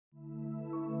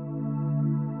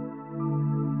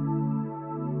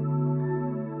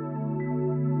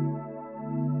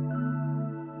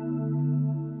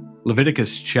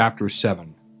Leviticus Chapter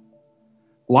 7.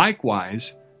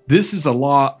 Likewise, this is the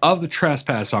law of the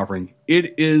trespass offering.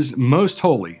 It is most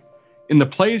holy. In the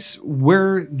place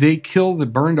where they kill the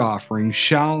burnt offering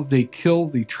shall they kill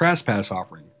the trespass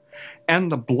offering,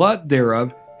 and the blood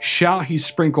thereof shall he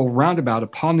sprinkle round about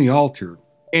upon the altar,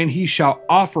 and he shall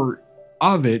offer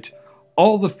of it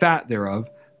all the fat thereof,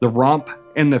 the rump,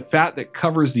 and the fat that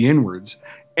covers the inwards,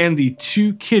 and the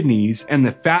 2 kidneys, and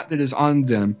the fat that is on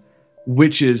them,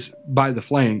 which is by the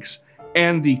flanks,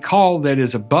 and the caul that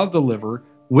is above the liver,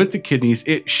 with the kidneys,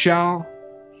 it shall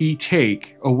he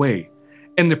take away.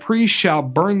 And the priest shall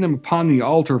burn them upon the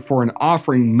altar for an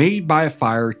offering made by a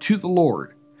fire to the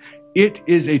Lord. It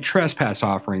is a trespass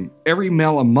offering. Every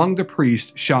male among the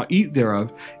priests shall eat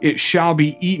thereof. It shall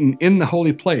be eaten in the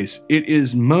holy place. It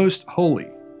is most holy.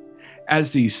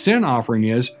 As the sin offering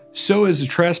is, so is the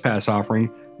trespass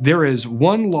offering. There is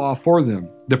one law for them.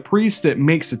 The priest that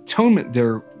makes atonement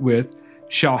therewith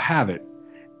shall have it.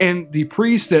 And the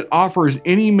priest that offers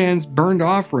any man's burnt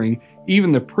offering,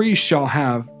 even the priest shall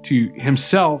have to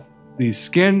himself the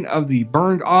skin of the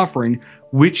burnt offering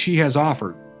which he has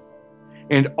offered.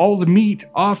 And all the meat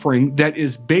offering that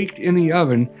is baked in the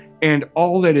oven, and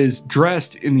all that is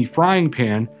dressed in the frying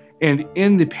pan, and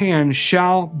in the pan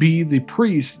shall be the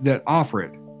priests that offer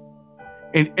it.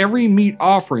 And every meat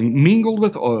offering mingled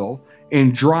with oil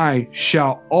and dry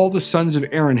shall all the sons of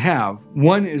Aaron have,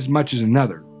 one as much as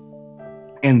another.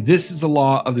 And this is the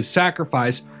law of the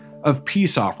sacrifice of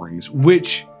peace offerings,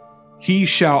 which he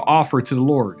shall offer to the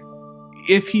Lord.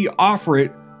 If he offer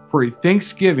it for a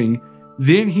thanksgiving,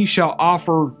 then he shall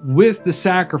offer with the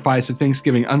sacrifice of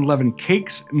thanksgiving unleavened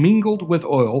cakes mingled with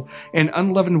oil, and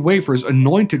unleavened wafers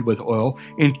anointed with oil,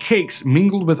 and cakes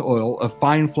mingled with oil of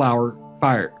fine flour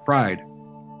fried.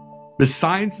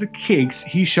 Besides the cakes,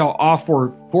 he shall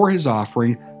offer for his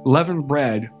offering leavened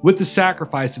bread with the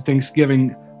sacrifice of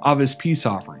thanksgiving of his peace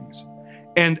offerings.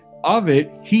 And of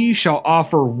it he shall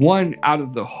offer one out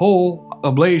of the whole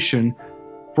oblation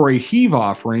for a heave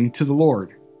offering to the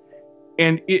Lord.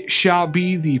 And it shall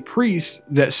be the priests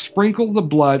that sprinkle the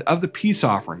blood of the peace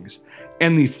offerings,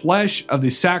 and the flesh of the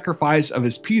sacrifice of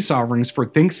his peace offerings for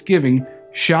thanksgiving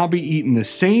shall be eaten the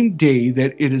same day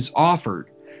that it is offered.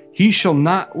 He shall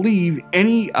not leave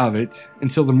any of it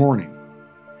until the morning.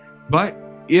 But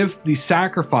if the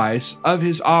sacrifice of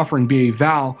his offering be a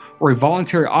vow or a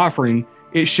voluntary offering,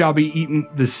 it shall be eaten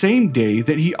the same day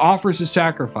that he offers the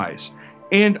sacrifice,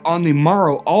 and on the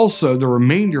morrow also the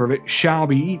remainder of it shall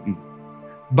be eaten.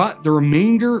 But the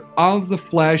remainder of the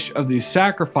flesh of the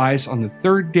sacrifice on the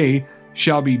 3rd day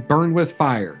shall be burned with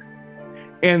fire.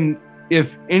 And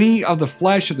if any of the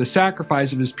flesh of the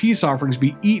sacrifice of his peace offerings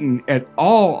be eaten at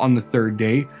all on the 3rd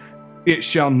day, it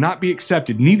shall not be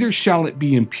accepted, neither shall it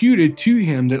be imputed to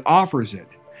him that offers it.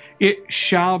 It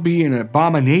shall be an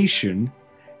abomination,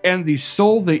 and the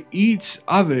soul that eats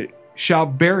of it shall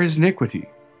bear his iniquity.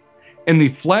 And the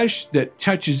flesh that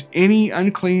touches any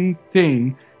unclean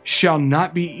thing shall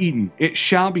not be eaten. It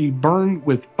shall be burned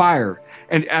with fire.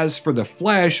 And as for the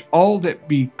flesh, all that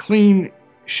be clean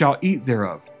shall eat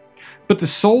thereof. But the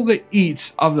soul that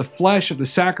eats of the flesh of the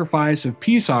sacrifice of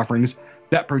peace offerings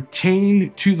that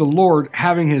pertain to the Lord,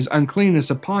 having his uncleanness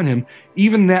upon him,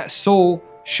 even that soul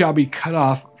shall be cut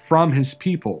off from his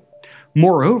people.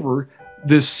 Moreover,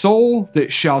 the soul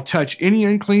that shall touch any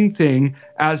unclean thing,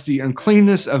 as the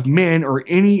uncleanness of men, or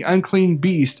any unclean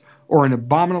beast, or an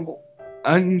abominable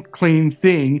unclean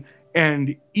thing,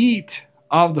 and eat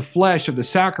of the flesh of the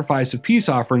sacrifice of peace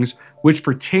offerings which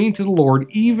pertain to the Lord,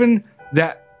 even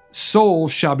that soul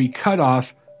shall be cut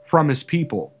off from his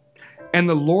people. And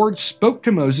the Lord spoke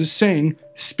to Moses, saying,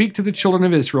 Speak to the children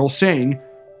of Israel, saying,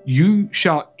 You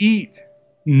shall eat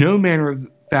no manner of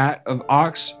fat of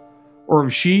ox, or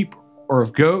of sheep, or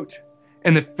of goat,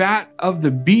 and the fat of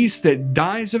the beast that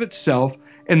dies of itself,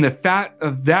 and the fat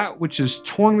of that which is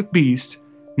torn with beasts,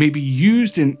 may be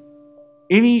used in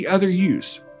any other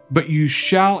use, but you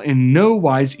shall in no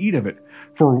wise eat of it.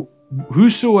 For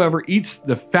whosoever eats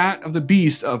the fat of the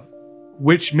beast of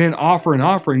which men offer an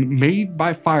offering made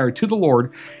by fire to the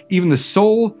Lord, even the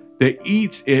soul that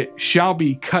eats it shall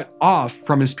be cut off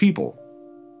from his people.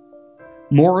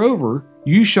 Moreover,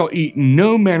 you shall eat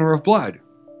no manner of blood,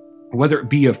 whether it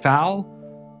be of fowl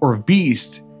or of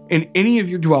beast, in any of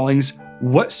your dwellings.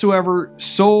 Whatsoever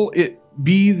soul it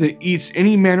be that eats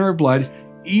any manner of blood,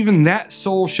 even that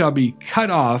soul shall be cut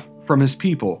off from his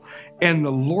people. And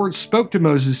the Lord spoke to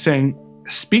Moses, saying,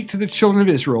 Speak to the children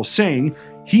of Israel, saying,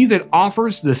 He that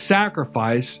offers the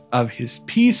sacrifice of his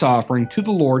peace offering to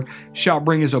the Lord shall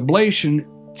bring his oblation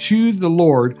to the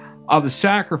Lord of the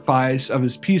sacrifice of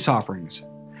his peace offerings.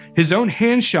 His own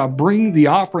hand shall bring the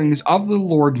offerings of the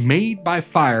Lord made by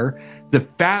fire, the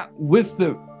fat with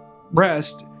the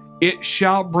breast. It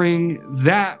shall bring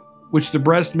that which the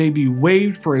breast may be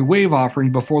waved for a wave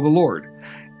offering before the Lord.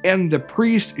 And the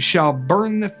priest shall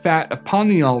burn the fat upon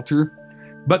the altar,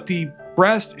 but the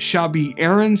breast shall be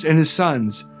Aaron's and his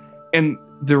sons, and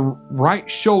the right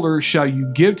shoulder shall you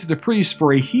give to the priest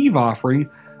for a heave offering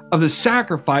of the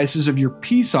sacrifices of your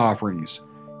peace offerings.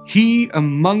 He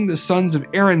among the sons of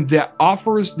Aaron that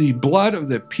offers the blood of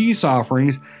the peace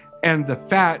offerings and the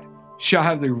fat shall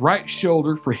have the right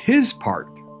shoulder for his part.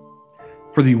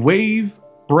 For the wave,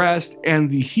 breast, and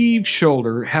the heave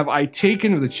shoulder have I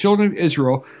taken of the children of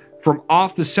Israel from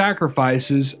off the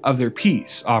sacrifices of their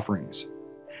peace offerings,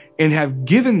 and have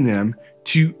given them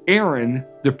to Aaron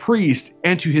the priest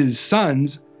and to his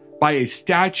sons by a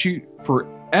statute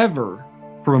forever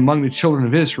from among the children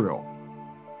of Israel.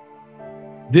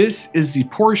 This is the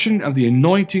portion of the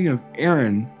anointing of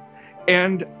Aaron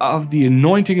and of the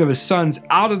anointing of his sons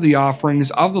out of the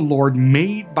offerings of the Lord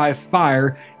made by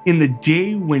fire in the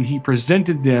day when he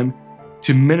presented them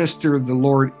to minister the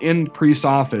Lord in the priest's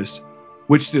office,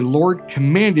 which the Lord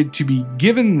commanded to be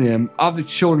given them of the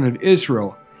children of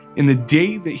Israel in the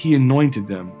day that he anointed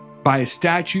them, by a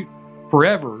statute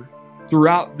forever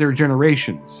throughout their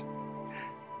generations.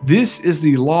 This is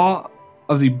the law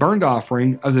of the burnt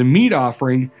offering, of the meat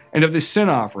offering, and of the sin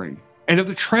offering, and of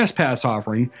the trespass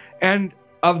offering, and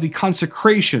of the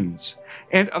consecrations,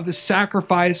 and of the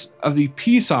sacrifice of the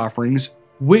peace offerings,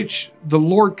 which the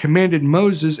Lord commanded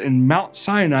Moses in Mount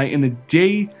Sinai in the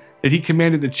day that he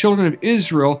commanded the children of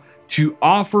Israel to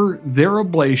offer their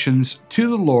oblations to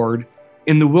the Lord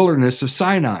in the wilderness of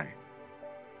Sinai.